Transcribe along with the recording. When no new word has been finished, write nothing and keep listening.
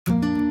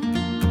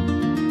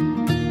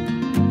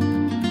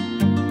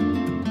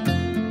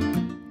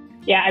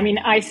Yeah, I mean,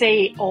 I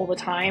say all the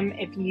time,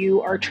 if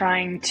you are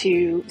trying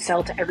to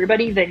sell to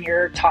everybody, then if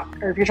you're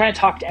trying to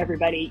talk to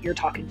everybody, you're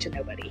talking to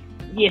nobody.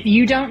 If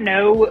you don't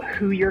know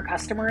who your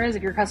customer is,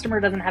 if your customer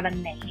doesn't have a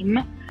name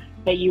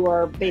that you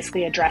are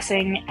basically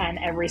addressing and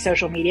every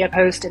social media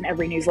post and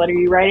every newsletter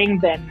you're writing,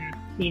 then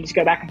you need to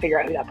go back and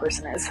figure out who that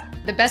person is.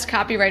 The best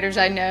copywriters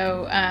I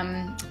know,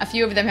 a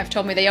few of them have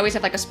told me they always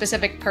have like a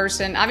specific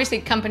person.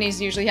 Obviously, companies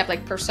usually have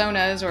like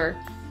personas or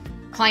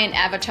client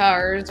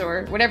avatars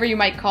or whatever you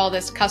might call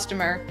this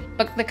customer.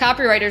 But the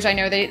copywriters I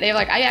know, they're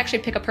like, I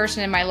actually pick a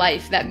person in my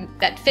life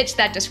that fits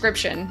that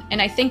description.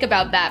 And I think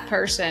about that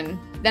person.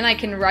 Then I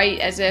can write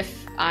as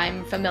if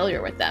I'm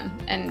familiar with them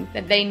and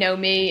that they know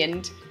me.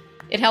 And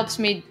it helps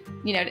me,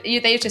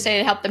 they used to say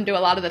it helped them do a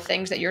lot of the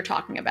things that you're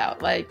talking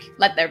about, like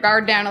let their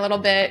guard down a little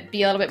bit,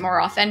 be a little bit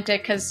more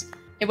authentic, because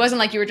it wasn't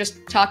like you were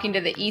just talking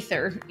to the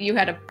ether. You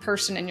had a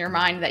person in your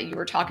mind that you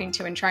were talking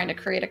to and trying to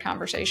create a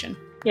conversation.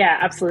 Yeah,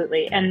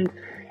 absolutely. And,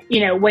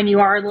 when you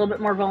are a little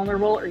bit more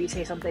vulnerable or you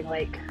say something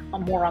like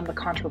more on the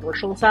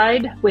controversial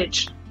side,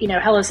 which,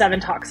 Hello 7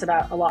 talks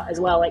about a lot as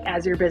well, like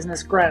as your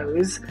business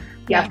grows,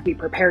 you have to be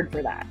prepared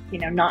for that.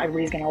 Not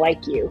everybody's going to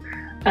like you.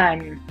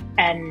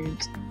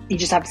 And you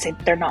just have to say,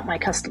 they're not my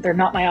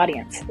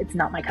audience. It's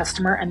not my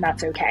customer, and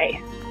that's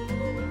okay.